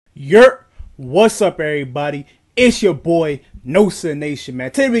What's up, everybody? It's your boy NosaaNation, man.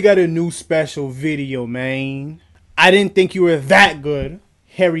 Today we got a new special video, man. I didn't think you were that good.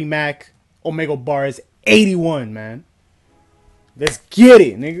 Harry Mack Omegle bars 81, man. Let's get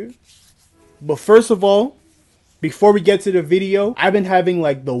it, nigga. But first of all, before we get to the video, I've been having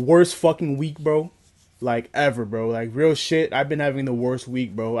like the worst fucking week, bro. Like ever, bro. Like real shit. I've been having the worst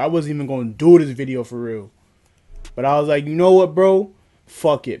week, bro. I wasn't even going to do this video for real. But I was like, you know what, bro?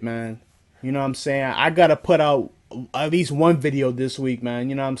 Fuck it, man. You know what I'm saying? I gotta put out at least one video this week, man.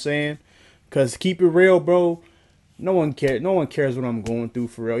 You know what I'm saying? Cause keep it real, bro. No one cares. No one cares what I'm going through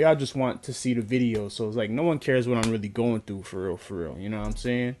for real. Y'all just want to see the video, so it's like no one cares what I'm really going through for real, for real. You know what I'm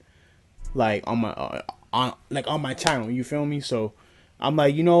saying? Like on my on my channel. You feel me? So I'm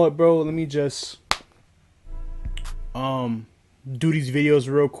like, you know what, bro? Let me just do these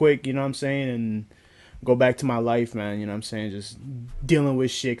videos real quick. You know what I'm saying? And go back to my life, man. You know what I'm saying? Just dealing with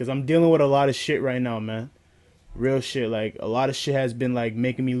shit. Because I'm dealing with a lot of shit right now, man. Real shit. Like, a lot of shit has been, like,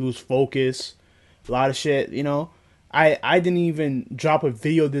 making me lose focus. A lot of shit, you know. I didn't even drop a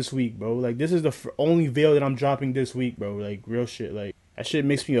video this week, bro. Like, this is the only video that I'm dropping this week, bro. Like, real shit. Like, that shit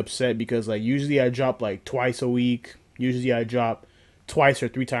makes me upset because, like, usually I drop, like, twice a week. Usually I drop twice or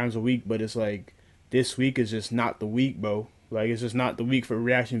 3 times a week. But it's, like, this week is just not the week, bro. Like, it's just not the week for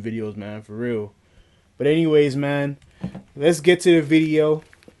reaction videos, man. For real. But anyways, man, let's get to the video.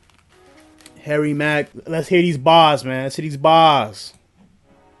 Harry Mack, let's hear these bars, man. Let's hear these bars.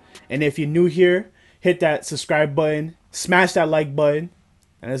 And if you're new here, hit that subscribe button, smash that like button,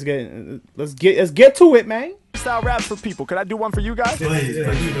 and let's get to it, man. Style raps for people. Could I do one for you guys? Crazy.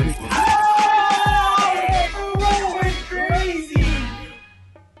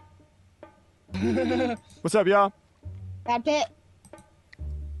 What's up, y'all? Brad Pitt.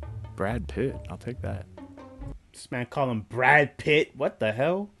 Brad Pitt. I'll take that. This man call him Brad Pitt. What the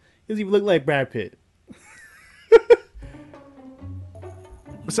hell? He doesn't even look like Brad Pitt.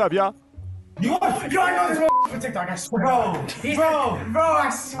 What's up, y'all? Yo, I know this from TikTok. I swear. Bro, I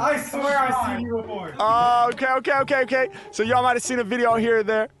swear I've seen you before. Okay. So y'all might have seen a video here or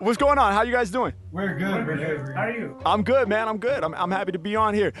there. What's going on? How you guys doing? We're good. How are you? I'm good, man. I'm good. I'm happy to be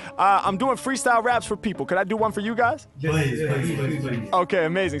on here. I'm doing freestyle raps for people. Could I do one for you guys? Please. Okay,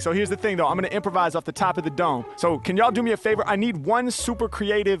 amazing. So here's the thing, though. I'm going to improvise off the top of the dome. So can y'all do me a favor? I need one super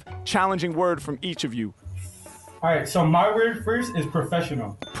creative, challenging word from each of you. All right, so my word first is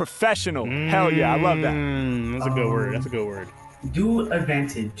professional. Professional. Hell yeah, I love that. That's a good word. That's a good word. Do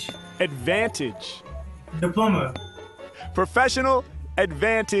advantage. Advantage. Diploma. Professional,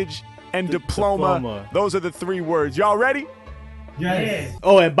 advantage, and diploma. Those are the 3 words. Y'all ready? Yes.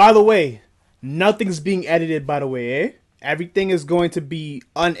 Oh, and by the way, nothing's being edited, by the way, eh? Everything is going to be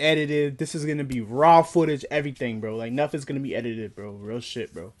unedited. This is going to be raw footage, everything, bro. Like, nothing's going to be edited, bro. Real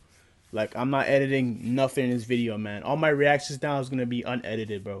shit, bro. Like, I'm not editing nothing in this video, man. All my reactions now is going to be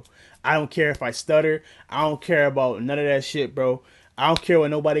unedited, bro. I don't care if I stutter. I don't care about none of that shit, bro. I don't care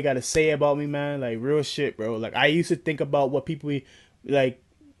what nobody got to say about me, man. Like, real shit, bro. Like, I used to think about what people, like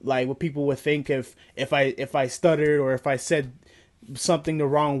what people would think if I stuttered or if I said something the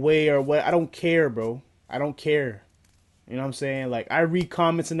wrong way or what. I don't care, bro. I don't care. You know what I'm saying? Like, I read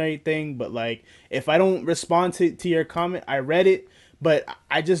comments and everything, but, like, if I don't respond to your comment, I read it. But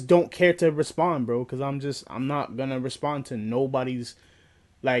I just don't care to respond, bro, because I'm not gonna respond to nobody's.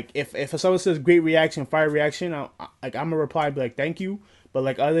 Like, if someone says great reaction, fire reaction, I'm gonna reply and be like, thank you. But,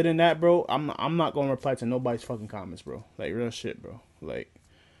 like, other than that, bro, I'm not gonna reply to nobody's fucking comments, bro. Like, real shit, bro. Like,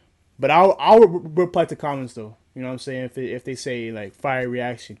 but I'll reply to comments though. You know what I'm saying? If they say like fire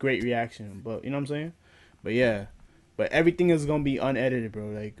reaction, great reaction, but you know what I'm saying? But yeah, but everything is gonna be unedited, bro.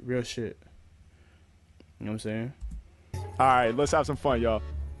 Like, real shit. You know what I'm saying? All right, let's have some fun, y'all.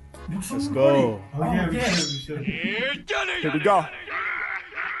 Let's go. Oh, yeah, we should. Here we go.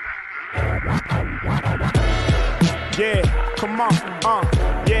 Yeah, come on,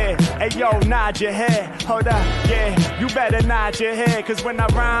 yeah. Hey, yo, nod your head. Hold up, yeah. You better nod your head, cause when I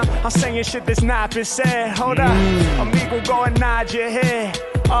rhyme, I'm saying shit that's not been said. Hold up, Omegle, go and nod your head.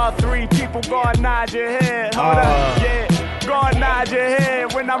 All 3 people, go and nod your head. Hold up, yeah. Go and nod your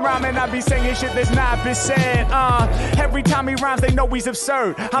head. When I'm rhyming, I be saying shit that's not been said. Every time he rhymes, they know he's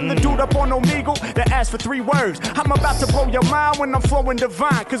absurd. I'm the dude up on Omegle that asks for 3 words. I'm about to blow your mind when I'm flowing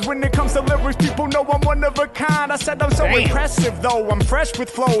divine. Cause when it comes to lyrics, people know I'm one of a kind. I said I'm so impressive though, I'm fresh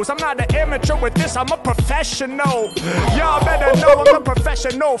with flows. I'm not an amateur with this, I'm a professional. Y'all better know I'm a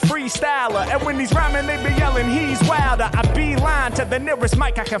professional freestyler. And when he's rhyming, they be yelling, he's wilder. I beeline to the nearest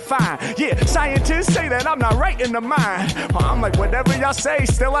mic I can find. Yeah, scientists say that I'm not right in the mind. I'm like, whatever y'all say,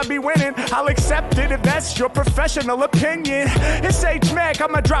 still I be winning. I'll accept it if that's your professional opinion. It's H Mack,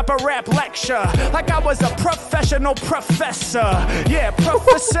 I'ma drop a rap lecture like I was a professional professor. Yeah,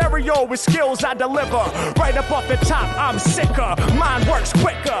 professorial with skills I deliver. Right up off the top, I'm sicker. Mine works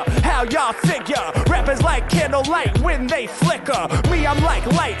quicker. How y'all figure? Rappers like candlelight when they flicker. Me, I'm like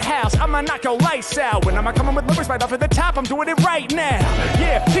lighthouse. I'ma knock your lights out. When I'm coming with lyrics right off at the top, I'm doing it right now.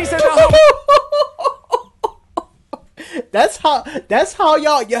 Yeah, peace of the home. That's how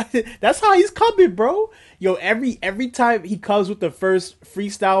y'all, yeah, that's how he's coming, bro. Yo, every time he comes with the first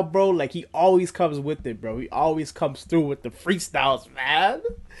freestyle, bro, like he always comes with it, bro. He always comes through with the freestyles, man.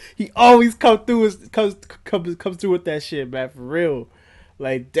 He always comes through with that shit, man, for real.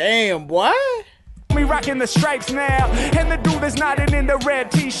 Like, damn, boy. Me rocking the stripes now, and the dude is nodding in the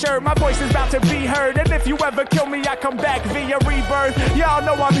red t-shirt. My voice is about to be heard, and if you ever kill me, I come back via rebirth. Y'all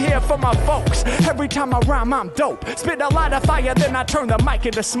know I'm here for my folks. Every time I rhyme, I'm dope. Spit a lot of fire, then I turn the mic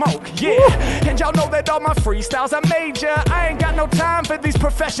into smoke. Yeah, and y'all know that all my freestyles are major. I ain't got no time for these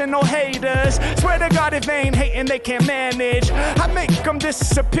professional haters. Swear to God, if they ain't hating, they can't manage. I make them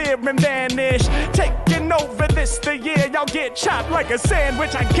disappear and vanish. Taking over this the year, y'all get chopped like a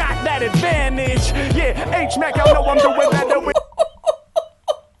sandwich. I got that advantage. Yeah, H Mack, I know I'm doing better with.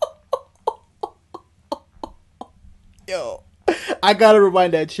 Yo, I gotta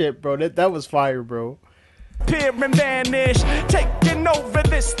rewind that shit, bro. That was fire, bro. Appear and vanish. Taking over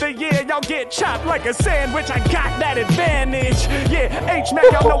this the year, y'all get chopped like a sandwich. I got that advantage. Yeah, H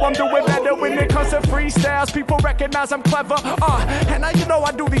Mack, y'all know I'm doing better when it comes to freestyles. People recognize I'm clever. And you know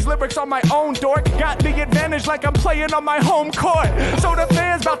I do these lyrics on my own, dork. Got the advantage like I'm playing on my home court. So the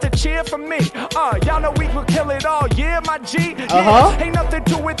fans about to cheer for me. Y'all know we will kill it all. Yeah, my G. Yeah, ain't nothing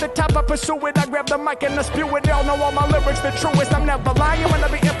to it. The top I pursue it. I grab the mic and I spew it. Y'all know all my lyrics the truest. I'm never lying when I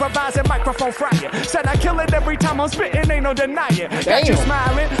be improvising, microphone frying. Said I kill it every time I'm spitting, ain't no denying. Got you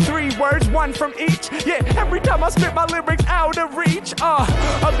smiling, 3 words, 1 from each. Yeah, every time I spit my lyrics out of reach.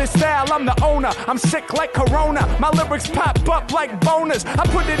 Of this style, I'm the owner. I'm sick like Corona. My lyrics pop up like bonus. I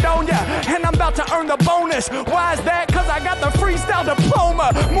put it on ya, and I'm about to earn the bonus. Why is that? Cause I got the freestyle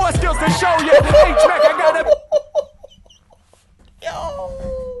diploma. More skills to show you. H Mack, I gotta.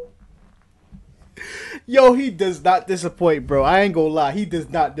 Yo, he does not disappoint, bro. I ain't gonna lie, he does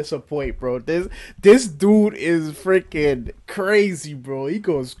not disappoint, bro. This dude is freaking crazy, bro. He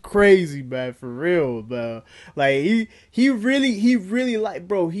goes crazy, man, for real, man. Like he really like,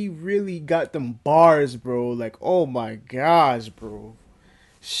 bro. He really got them bars, bro. Like, oh my gosh, bro.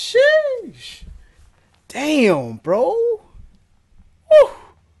 Sheesh. Damn, bro. Woo.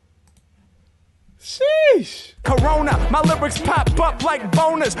 Sheesh. Corona, my lyrics pop up like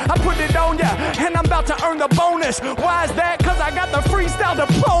bonus. I put it on ya, and I'm about to earn the bonus. Why is that? Cause I got the freestyle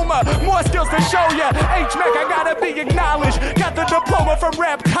diploma. More skills to show ya. H Mack, I gotta be acknowledged. Got the diploma from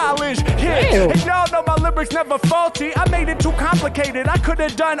rap college. Yeah, and y'all know my lyrics never faulty. I made it too complicated. I could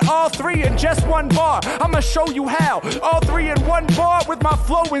have done all 3 in just 1 bar. I'ma show you how. All 3 in 1 bar with my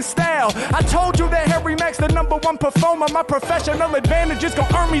flow and style. I told you that Harry Mack's the #1 performer. My professional advantage is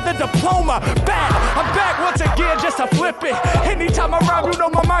gonna earn me the diploma. Back, I'm back once again just to flip it. Anytime I rhyme, you know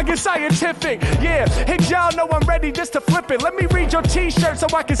my mind gets scientific. Yeah, and y'all know I'm ready just to flip it. Let me read your t-shirt so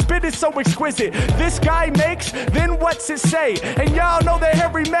I can spit it so exquisite. This guy makes, then what's it say? And y'all know that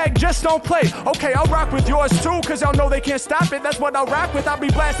Harry Mack just don't play. Okay, I'll rock with yours too, cause y'all know they can't stop it. That's what I'll rock with. I'll be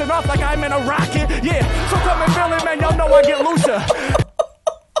blasting off like I'm in a rocket. Yeah, so come and feel it, man. Y'all know I get looser.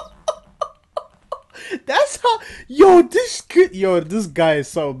 That's how, this guy is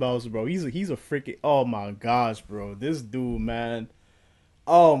something else, bro. He's a freaking, oh my gosh, bro. This dude, man.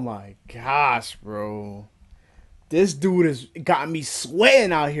 Oh my gosh, bro. This dude has got me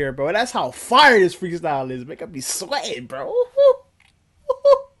sweating out here, bro. That's how fire this freestyle is. Making me sweating, bro.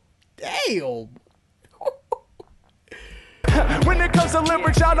 Damn. When it comes to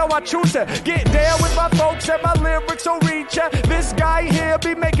lyrics, y'all know I choose to get down with my folks and my lyrics will reach ya. This guy here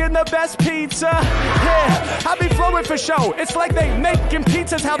be making the best pizza. Yeah, I be flowing for show. It's like they making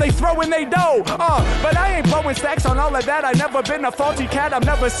pizzas, how they throwing they dough. But I ain't blowing stacks on all of that. I never been a faulty cat. I'm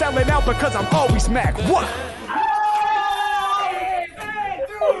never selling out because I'm always Mack. What?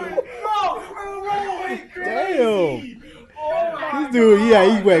 Damn. This dude,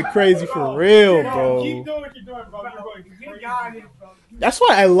 yeah, he went crazy for real, bro. Keep doing what you're doing, bro. You're going crazy. That's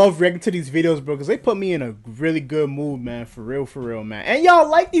why I love reacting to these videos, bro, because they put me in a really good mood, man. For real, man. And y'all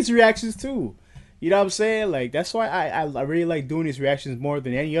like these reactions, too. You know what I'm saying? Like, that's why I really like doing these reactions more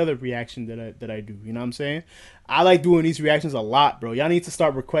than any other reaction that I do. You know what I'm saying? I like doing these reactions a lot, bro. Y'all need to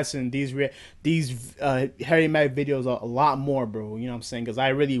start requesting these Harry Mack videos a lot more, bro. You know what I'm saying? Because I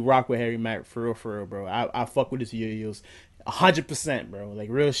really rock with Harry Mack for real, bro. I fuck with his videos. 100%, bro. Like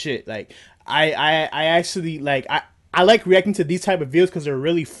real shit. Like I actually like I like reacting to these type of videos because they're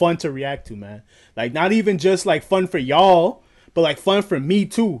really fun to react to, man. Like not even just like fun for y'all, but like fun for me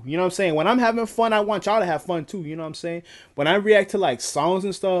too. You know what I'm saying? When I'm having fun, I want y'all to have fun too. You know what I'm saying? When I react to like songs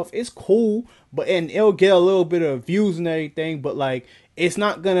and stuff, it's cool, but and it'll get a little bit of views and everything. But like, it's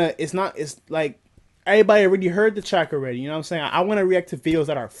like everybody already heard the track already. You know what I'm saying? I want to react to videos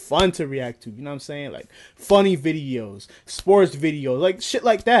that are fun to react to. You know what I'm saying? Like funny videos, sports videos, like shit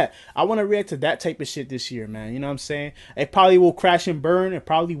like that. I want to react to that type of shit this year, man. You know what I'm saying? It probably will crash and burn. It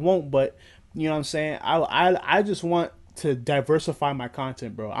probably won't, but you know what I'm saying? I just want to diversify my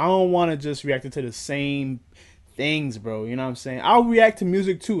content, bro. I don't want to just react to the same things, bro. You know what I'm saying? I'll react to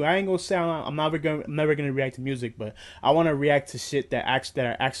music too. I ain't gonna say I'm never gonna react to music, but I want to react to shit that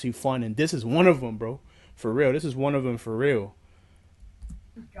are actually fun, and this is one of them, bro. For real, this is one of them for real.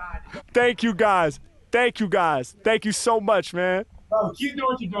 Thank you guys. Thank you guys. Thank you so much, man. Bro, keep doing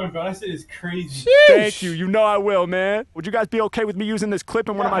what you're doing, bro. That shit is crazy. Thank you. You know I will, man. Would you guys be okay with me using this clip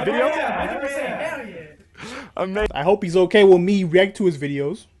in one of my videos? Yeah, 100%. Hell yeah. Amazing. I hope he's okay with me react to his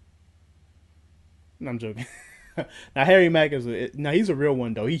videos. No, I'm joking. Now Harry Mack he's a real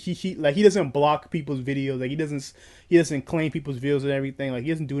one though. He like he doesn't block people's videos. Like he doesn't claim people's views and everything. Like he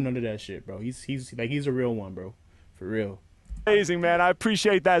doesn't do none of that shit, bro. He's a real one, bro. For real. Amazing, man. I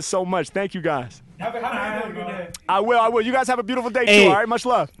appreciate that so much. Thank you guys. Have a good day. I will. You guys have a beautiful day Hey. too. All right. Much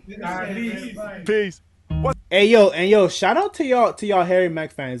love. Peace. Hey yo, shout out to y'all Harry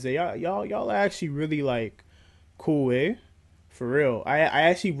Mack fans. Y'all are actually really like cool, eh? For real. I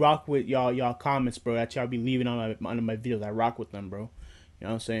actually rock with y'all comments, bro, that y'all be leaving on my videos. I rock with them, bro. You know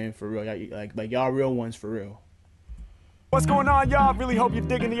what I'm saying? For real. Like y'all real ones for real. What's going on, y'all? Really hope you're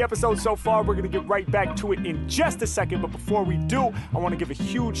digging the episode so far. We're going to get right back to it in just a second. But before we do, I want to give a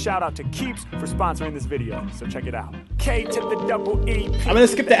huge shout out to Keeps for sponsoring this video. So check it out. K to the double E. I'm gonna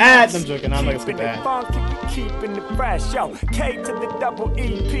skip the ads. I'm joking. I'm not gonna skip the ads. Keeping it fresh, yo. K to the double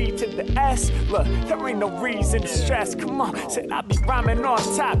E, P to the S. Look, there ain't no reason to stress. Come on, said I be rhyming on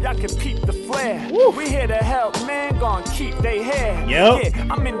top. Y'all can peep the flare. We here to help, man. Gonna keep they hair. Yep. Yeah,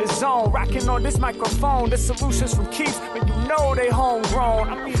 I'm in the zone, rocking on this microphone. The solutions from Keeps, when you know they homegrown.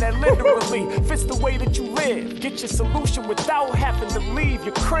 I mean that literally fits the way that you live. Get your solution without having to leave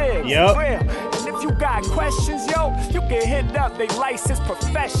your crib. Yep. And if you got questions, yo, you can hit up they licensed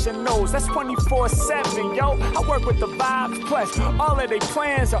professionals. That's 24/7, yo. I work with the vibes, plus all of their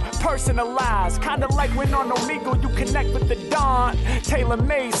plans are personalized. Kinda like when on Omegle you connect with the dawn.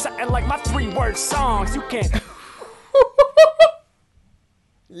 Tailor-made, something like my 3-word songs. You can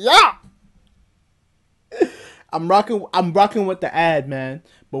Yeah. I'm rocking with the ad, man.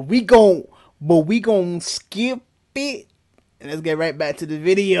 But we gon' skip it and let's get right back to the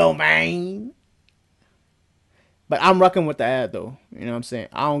video, man. But I'm rocking with the ad though. You know what I'm saying?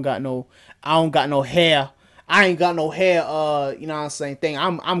 I don't got no hair. I ain't got no hair, you know what I'm saying, thing.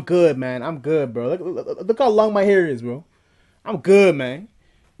 I'm good, man. I'm good, bro. Look how long my hair is, bro. I'm good, man.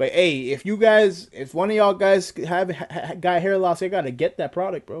 But hey, if one of y'all guys got hair loss, you gotta get that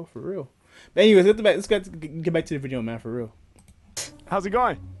product, bro, for real. But anyways, let's get back to the video, man, for real. How's it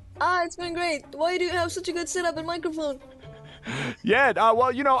going? It's been great. Why do you have such a good setup and microphone? Yeah,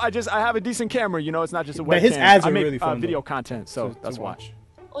 well, you know, I have a decent camera. You know, it's not just a webcam. But his ads are I make, really fun, video though. content, so that's why. watch.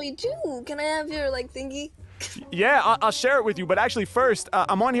 Oh, you do? Can I have your, like, thingy? Yeah, I'll share it with you. But actually, first,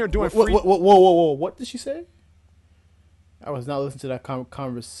 I'm on here doing free. Whoa! What did she say? I was not listening to that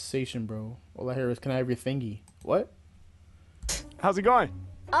conversation, bro. All I hear is, "Can I have your thingy?" What? How's it going?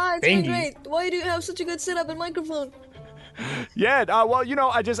 It's Thingy. been great. Why do you have such a good setup and microphone? Yeah, well, you know,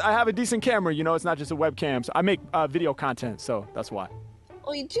 I have a decent camera. You know, it's not just a webcam. So I make video content, so that's why.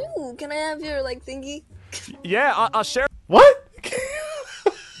 Oh, you do? Can I have your, like, thingy? Yeah, I'll share. What?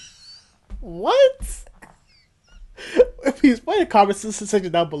 What? Please put in the comment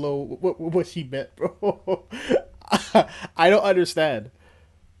section down below what she meant, bro. I don't understand.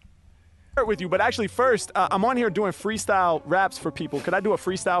 It with you, but actually, first, I'm on here doing freestyle raps for people. Could I do a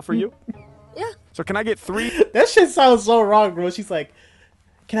freestyle for you? Yeah. So can I get 3? That shit sounds so wrong, bro. She's like,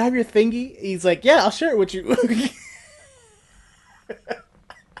 "Can I have your thingy?" He's like, "Yeah, I'll share it with you."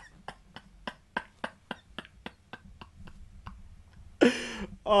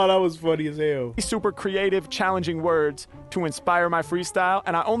 Oh, that was funny as hell. Super creative, challenging words to inspire my freestyle,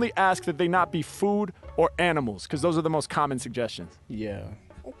 and I only ask that they not be food or animals, because those are the most common suggestions. Yeah.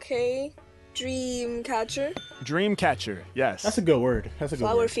 Okay. Dream catcher. Dream catcher, yes. That's a good word. That's a good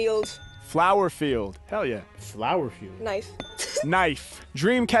Flower word. field. Flower field, hell yeah. Flower field. Knife. Knife.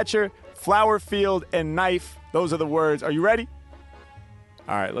 Dream catcher, flower field, and knife. Those are the words. Are you ready?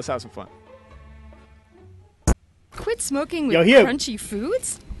 All right, let's have some fun. Quit Quit smoking with Yo, here. crunchy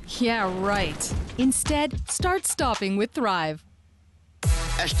foods? Yeah, right. Instead, start stopping with Thrive.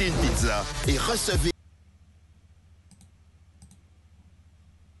 Achetez une pizza et recevez.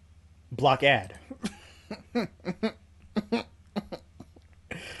 Block ad.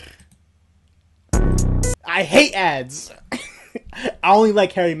 I hate ads. I only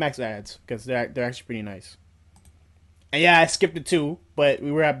like Harry Mack's ads because they're actually pretty nice. And yeah, I skipped it too, but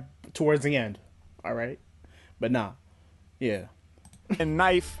we were towards the end. All right, but nah, yeah. And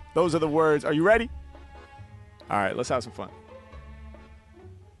knife. Those are the words. Are you ready? All right, let's have some fun.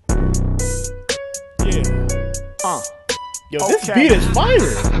 Yeah. Yo, this Okay. beat is fire.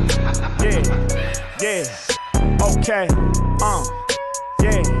 Yeah. Okay.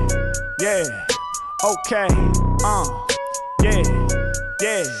 Yeah. Okay.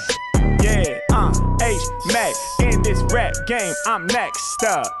 Yeah. H Mack in this rap game. I'm next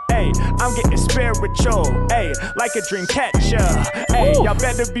up. Hey, I'm getting spiritual. Hey, like a dream catcher. Hey, y'all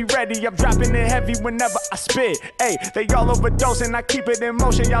better be ready. I'm dropping it heavy whenever I spit. Hey, they all overdose and I keep it in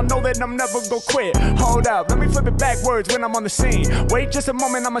motion. Y'all know that I'm never gonna quit. Hold up, let me flip it backwards when I'm on the scene. Wait just a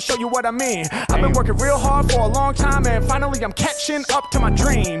moment, I'ma show you what I mean. I've been working real hard for a long time and finally I'm catching up to my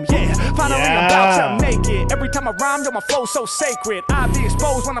dream. Yeah, finally I'm about to make it. Every time I rhyme, yo, my flow's so sacred. I be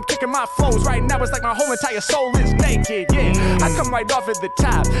exposed when I'm kicking my flows. Right now it's like my whole entire soul is naked. Yeah, I come right off at the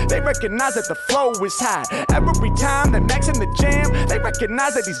top. They recognize that the flow is hot. Every time that Mack's in the jam, they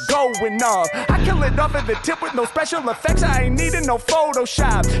recognize that he's going off. I kill it off at the tip with no special effects. I ain't needing no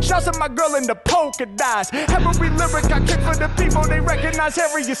Photoshop. Shouts at my girl in the polka dots. Every lyric I kick for the people, they recognize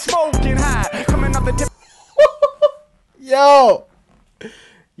Harry is smoking hot. Coming off the tip.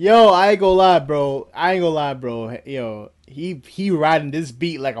 Yo, I ain't gonna lie, bro. Yo, he riding this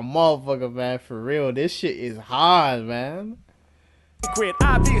beat like a motherfucker, man. For real, this shit is hard, man.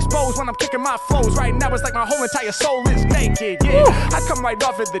 I be exposed when I'm kicking my flows. Right now it's like my whole entire soul is naked. Yeah, I come right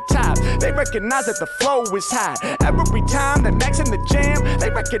off at the top. They recognize that the flow is hot. Every time that Mack's in the jam, they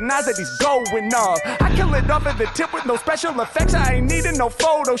recognize that he's going off. I kill it off at the tip with no special effects. I ain't needing no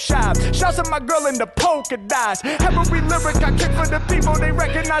Photoshop. Shouts at my girl in the polka dots. Every lyric I kick for the people, they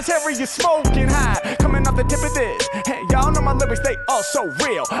recognize Harry is smoking hot. Coming off the tip of this, hey, y'all know my lyrics, they all so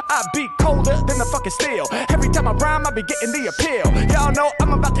real. I be colder than the fucking steel. Every time I rhyme, I be getting the appeal. Y'all know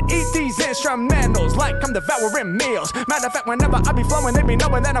I'm about to eat these instrumentals like I'm devouring meals. Matter of fact, whenever I be flowing, they be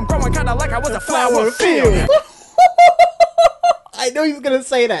knowing that I'm growing kinda like I was a flower field. I knew he was gonna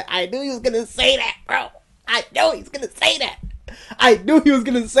say that. I knew he was gonna say that, bro. I knew he was gonna say that. I knew he was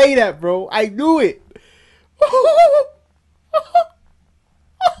gonna say that, bro. I knew it.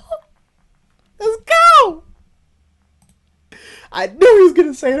 Let's go. I knew he was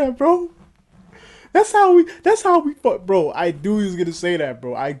gonna say that, bro. That's how we fought, bro. I knew he was gonna say that,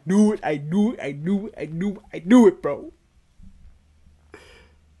 bro. I knew it, bro.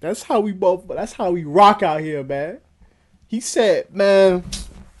 That's how we rock out here, man. He said, man,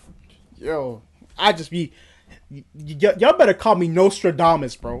 yo, I just be, y'all better call me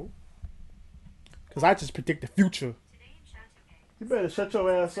Nostradamus, bro. Cause I just predict the future. You better shut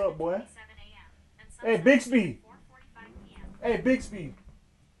your ass up, boy. Hey, Bixby. Hey, Bixby.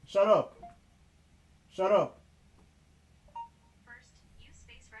 Shut up. Shut up. First, use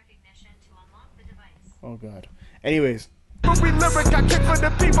face recognition to unlock the device. Oh, God. Anyways. Every lyric I kick for the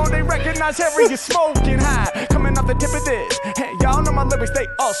people, they recognize Harry is smoking hot. Coming off the tip of this, hey, y'all know my lyrics, they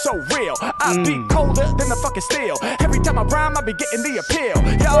all so real. I be colder than the fucking steel. Every time I rhyme, I be getting the appeal.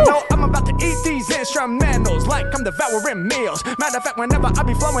 Y'all know I'm about to eat these instrumentals like I'm devouring meals. Matter of fact, whenever I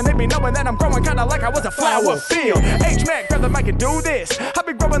be flowing, they be knowing that I'm growing kinda like I was a flower field. H Mack, grab the mic and do this. I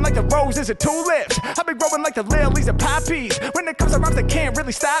be growing like the roses and tulips. I be growing like the lilies and poppies. When it comes to rhymes, they can't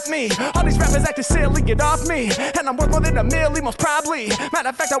really stop me. All these rappers acting silly, get off me. And I'm worth more than a million, most probably. Matter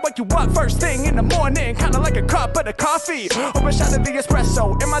of fact, I wake you up first thing in the morning, kinda like a cup of the coffee or a shot of the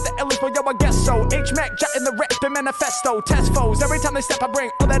espresso. Am I the illest? Well, yo, I guess so. H Mack, jotting the rap and manifesto. Test foes, every time they step, I bring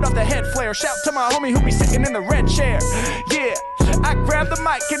all that off the head flare. Shout to my homie who be sitting in the red chair. Yeah, I grab the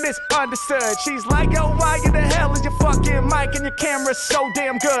mic and it's understood. She's like, yo, why in the hell is your fucking mic and your camera so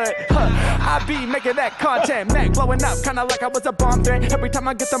damn good? I be making that content, Mack blowing up, kinda like I was a bomb threat. Every time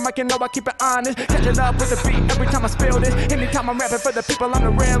I get the mic, you know I keep it honest. Catching up with the beat every time I spill this. Anytime I'm rapping for the people, I'm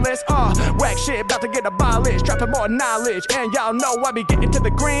the realest. Whack shit, about to get abolished. Dropping more knowledge, and y'all know I be getting to the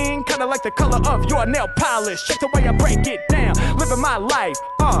green, kinda like the color of your nail polish. Check the way I break it down, living my life.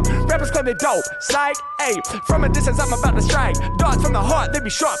 Rappers claim they dope, psych, ayy. From a distance, I'm about to strike. Darts from the heart, they be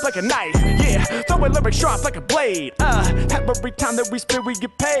sharp like a knife. Yeah, throwing lyrics sharp like a blade. Every time that we spit, we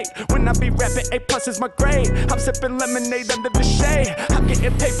get paid. When I be rapping, A+ is my grade. I'm sipping lemonade under the shade. I'm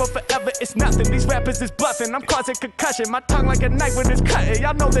getting paid for forever, it's nothing. These rappers is bluffing. I'm causing concussion. My tongue like a knife when it's cutting.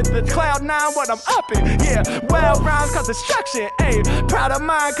 Y'all know that the cloud nine, what I'm upping. Yeah, well rounds cause destruction. Ayy, proud of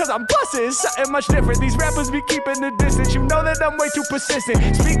mine cause I'm busting. Something much different. These rappers be keeping the distance. You know that I'm way too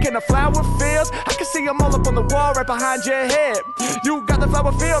persistent. Speaking of flower fields, I can see them all up on the wall right behind your head. You got the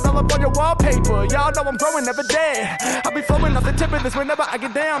flower field all up on your wallpaper. Y'all know I'm growing, never dead. I be flowing off the tip of this whenever I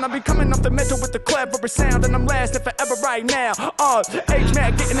get down. I be coming off the mental with the clever sound, and I'm lasting forever right now.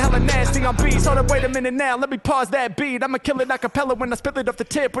 H-Mack getting hella nasty on beats. Hold up, wait a minute now, let me pause that beat. I'ma kill it a cappella when I spill it off the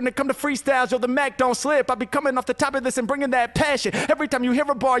tip. When it come to freestyles, yo, the Mac don't slip. I be coming off the top of this and bringing that passion. Every time you hear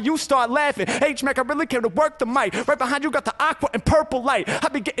a bar, you start laughing. H-Mack, I really came to work the mic. Right behind you got the aqua and purple light. I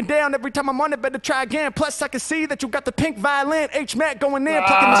be getting down every time I'm on it, better try again. Plus, I can see that you got the pink violin. H-Mack going in,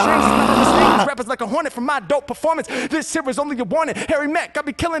 plucking the strings. It's not a mistake. These rappers like a hornet from my dope performance. This here is only a warning. Harry Mack, I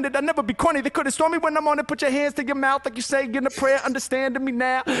be killing it, I never be corny. They couldn't storm me when I'm on it. Put your hands to your mouth like you say in a prayer. Understanding me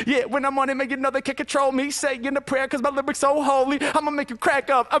now? Yeah, when I'm on it, make you know they can't control me. Say in a prayer, cause my lyrics so holy. I'ma make you crack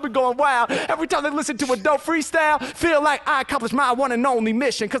up, I be going wild. Every time they listen to a dope freestyle, feel like I accomplished my one and only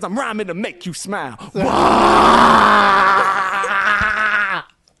mission. Cause I'm rhyming to make you smile.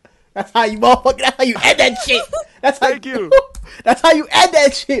 That's how you motherfucker. That's how you end that shit. That's how Thank you. That's how you end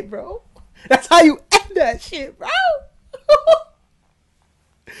that shit, bro. That's how you end that shit, bro.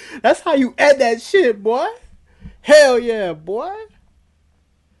 That's how you end that shit, boy. Hell yeah, boy.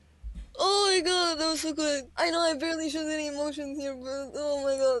 Oh my god, that was so good. I know I barely showed any emotions here, but oh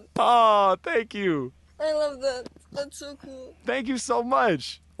my god. Oh, thank you. I love that. That's so cool. Thank you so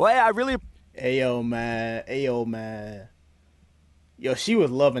much. Well, I really Ayo, man. Ayo, man. Yo, she was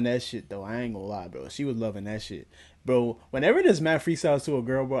loving that shit, though. I ain't gonna lie, bro. She was loving that shit. Bro, whenever this man freestyles to a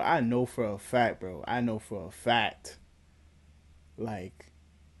girl, bro, I know for a fact, bro. I know for a fact. Like,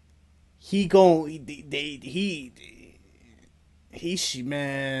 she,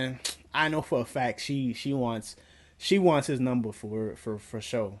 man, I know for a fact she wants his number for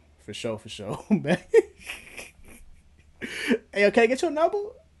sure. For sure, man. Hey, yo, can I get your number?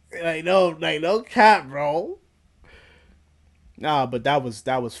 No cap, bro. Nah, but that was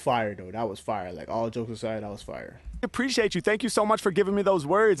fire though. That was fire. Like, all jokes aside, that was fire. appreciate you. Thank you so much for giving me those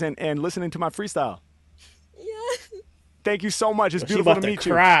words and listening to my freestyle. Yeah. Thank you so much. It's She beautiful about to to meet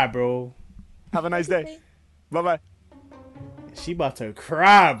you. cry, bro. Have a nice day. Bye-bye. She about to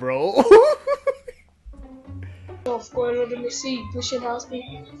cry, bro. Off going under the sea, pushing house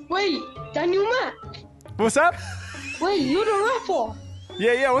people. Wait, Daniel Mack. What's up? Wait, you're the rapper.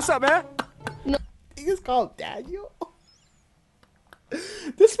 Yeah. What's up, man? He's called Daniel.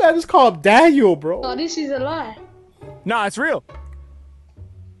 This man is called Daniel, bro. Oh, this is a lie. Nah, it's real.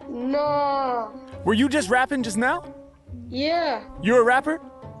 No. Were you just rapping just now? Yeah. You a rapper?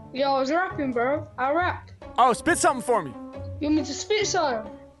 Yeah, I was rapping, bro. I rap. Oh, spit something for me. You want me to spit some?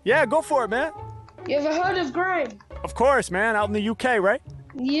 Yeah, go for it, man. You ever heard of grime? Of course, man. Out in the UK, right?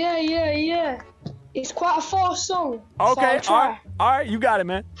 Yeah. It's quite a fast song. So Okay, I'll try. all right, you got it,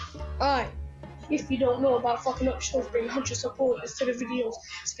 man. Alright. If you don't know about fucking up shows, bring 100 supporters to the videos.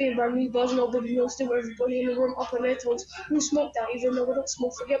 Spin brand new buzz, nobody knows. Still everybody in the room up on their toes. Who smoked that? Even though I don't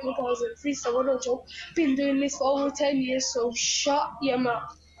smoke, forget my bars and freestyle, I don't joke. Been doing this for over 10 years, so shut your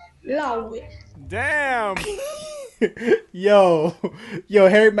mouth. Allow it. Damn. Yo,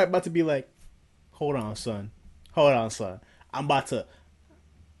 Harry Mack about to be like, hold on, son. I'm about to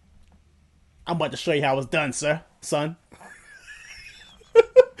show you how it's done, son.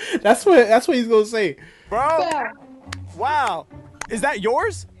 That's what he's gonna say. Bro, Yeah. wow. Is that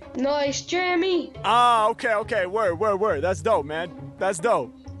yours? No, it's Jeremy. Ah, okay. Word. That's dope, man. That's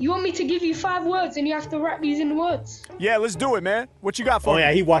dope. You want me to give you 5 words and you have to rap these in words? Yeah, let's do it, man. What you got for Oh me?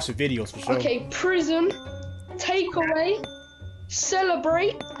 yeah, he watched the videos for sure. Okay, prison, takeaway,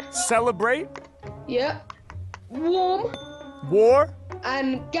 celebrate, Celebrate, yeah, warm, war,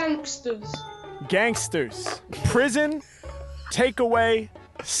 and gangsters. gangsters, prison, takeaway,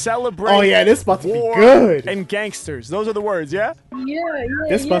 celebrate. Oh yeah, this about to war, be good. and gangsters. Those are the words, yeah? Yeah.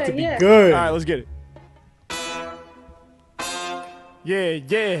 This about to be yeah. good. All right, let's get it. Yeah.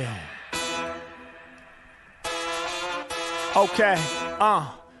 Okay,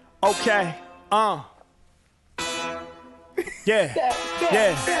 okay.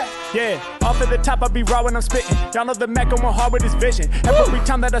 Yeah. Off at the top, I be raw when I'm spitting. Y'all know the Mack Omegle hard with his vision. Every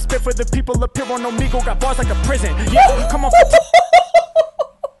time that I spit for the people appear on Omegle, got bars like a prison. Yeah, come on.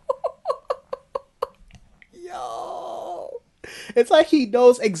 It's like he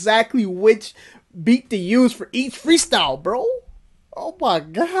knows exactly which beat to use for each freestyle, bro. Oh my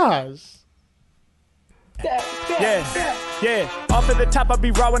gosh. Yeah, off at the top I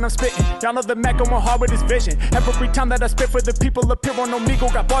be raw when I'm spitting. Y'all know the Mack Omegle hard with his vision. Every time that I spit for the people up here on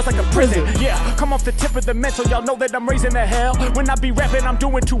Omegle, got bars like a prison. Yeah, come off the tip of the mental, y'all know that I'm raising the hell. When I be rapping, I'm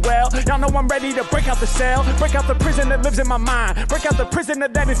doing too well. Y'all know I'm ready to break out the cell, break out the prison that lives in my mind, break out the prison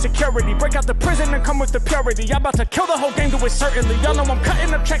of that insecurity, break out the prison and come with the purity. Y'all about to kill the whole game, do it certainly. Y'all know I'm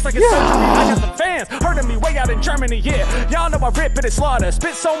cutting up checks like it's surgery. I got the fans hurting me way out in Germany. Yeah, y'all know I rip it and slaughter.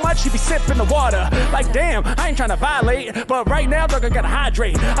 Spit so much, he be sipping the water. Like damn, I ain't trying to violate, but right now, dog, I gotta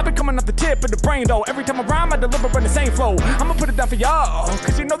hydrate. I been coming off the tip of the brain, though. Every time I rhyme, I deliver on the same flow. I'ma put it down for y'all,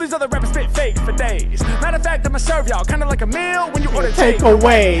 cause you know these other rappers spit fake for days. Matter of fact, I'ma serve y'all, kinda like a meal when you order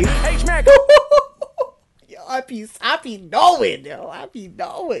takeaway. H-Mack. Yo, I be knowing, yo. I be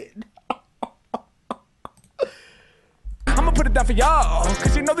knowing. I'ma put it down for y'all,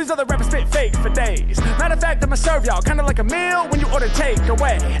 cause you know these other rappers spit fake for days. Matter of fact, I'ma serve y'all, kinda like a meal when you order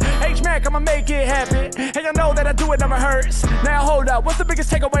takeaway. H-Mack, I'ma make it happen, and y'all know that I do it never hurts. Now hold up, what's the biggest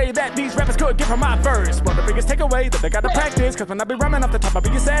takeaway that these rappers could get from my verse? Well, the biggest takeaway that they gotta practice, cause when I be rhyming off the top, I be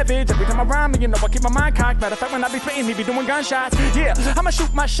a savage. Every time I rhyme, you know I keep my mind cocked. Matter of fact, when I be spitting, he be doing gunshots. Yeah, I'ma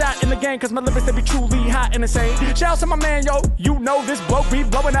shoot my shot in the game, cause my lyrics, they be truly hot and insane. Shout out to my man, yo, you know this bloke be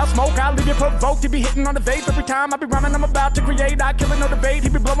blowing out smoke. I leave you provoked, he be hitting on the vape. Every time I be rhyming, I'm about to create. I kill it, no debate. He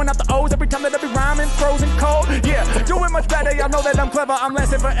be blowing out the O's every time that I be rhyming, frozen cold. Yeah, doing much better. Y'all know that I'm clever. I'm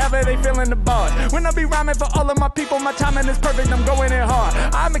lasting forever. They feeling the buzz. When I be rhyming for all of my people, my timing is perfect. I'm going in hard.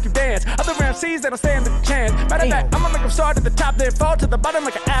 I make you dance. Other MCs that don't stand a chance. Matter of fact, I'ma make them start at the top, then fall to the bottom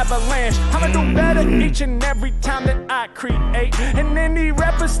like an avalanche. I'ma do better each and every time that I create. And any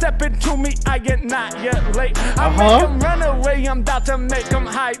rapper stepping to me, I get not yet late. I make them run away. I'm about to make them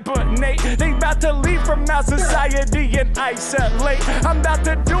hibernate. They about to leave from our society and isolate. I'm about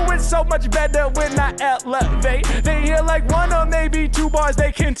to do it so much better when I elevate. They hear like one or maybe two bars,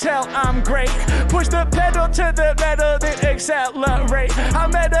 they can tell I'm great. Push the pedal to the metal, then accelerate.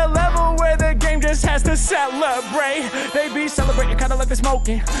 I'm at a level where the game just has to celebrate. They be celebrating kinda like they're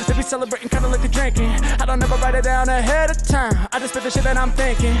smoking. They be celebrating kinda like they're drinking. I don't ever write it down ahead of time. I just spit the shit that I'm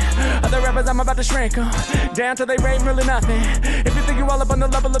thinking. Other rappers, I'm about to shrink them down till they ain't really nothing. If you think you all up on the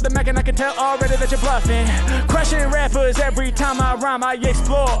level of the Mac, and I can tell already that you're bluffing. Crushing rappers every time I rhyme, I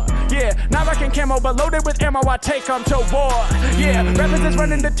explore. Yeah, now I can camo, but loaded with ammo, I take them to war. Yeah, rappers is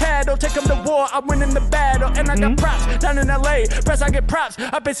running the tattle, take them to war. I'm winning the battle, and I got props down in LA. Press, I get props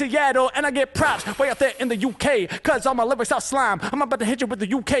up in Seattle, and I get props way out there in the UK. Cause all my lyrics are slime. I'm about to hit you with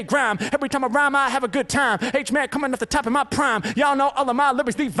the UK grime. Every time I rhyme, I have a good time. H-Mack coming off the top of my prime. Y'all know all of my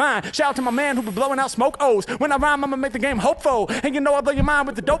lyrics divine. Shout out to my man who be blowing out smoke O's. When I rhyme, I'ma make the game hopeful. And you know I blow your mind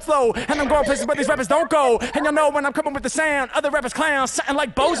with the dope flow. And I'm going places where these rappers don't go. And y'all know when I'm coming with the sound, other rappers clowns, something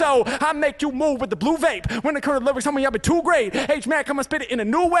like Bozo. I make you move with the blue vape. When the current lyrics tell me I've been too great. H-Mack, I'ma spit it in a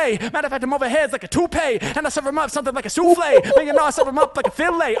new way. Matter of fact, I'm over heads like a toupee. And I serve him up something like a souffle. Then you know I serve him up like a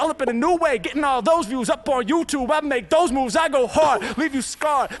fillet. All up in a new way. Getting all those views up on YouTube. I make those moves, I go hard. Leave you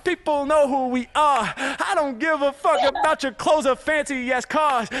scarred. People know who we are. I don't give a fuck about your clothes or fancy ass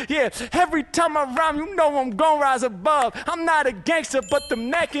cars. Yeah, every time I rhyme, you know I'm gon' rise above. I'm not a gangster, but the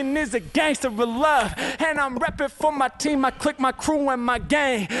Mackin is a gangster of love. And I'm reppin' for my team, my clique, my crew, and my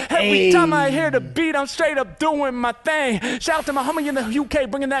gang. Every time I hear the beat, I'm straight up doing my thing. Shout out to my homie in the UK,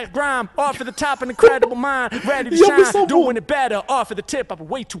 bringing that grime off at the top, an incredible mind, ready to shine, so doing it better. Off at the tip, I'm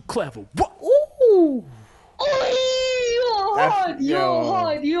way too clever. Ooh. Oh, you're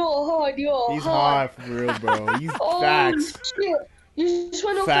hard, He's hard for real, bro. He's facts. Shit. You just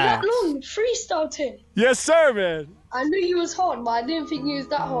went on for that long, freestyle team. Yes, sir, man. I knew you was hard, but I didn't think you was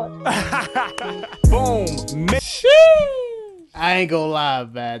that hard. Boom. I ain't gonna lie,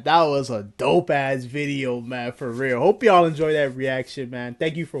 man. That was a dope ass video, man, for real. Hope y'all enjoy that reaction, man.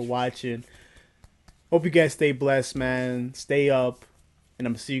 Thank you for watching. Hope you guys stay blessed, man. Stay up. And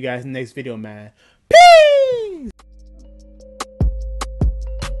I'm gonna see you guys in the next video, man. Peace!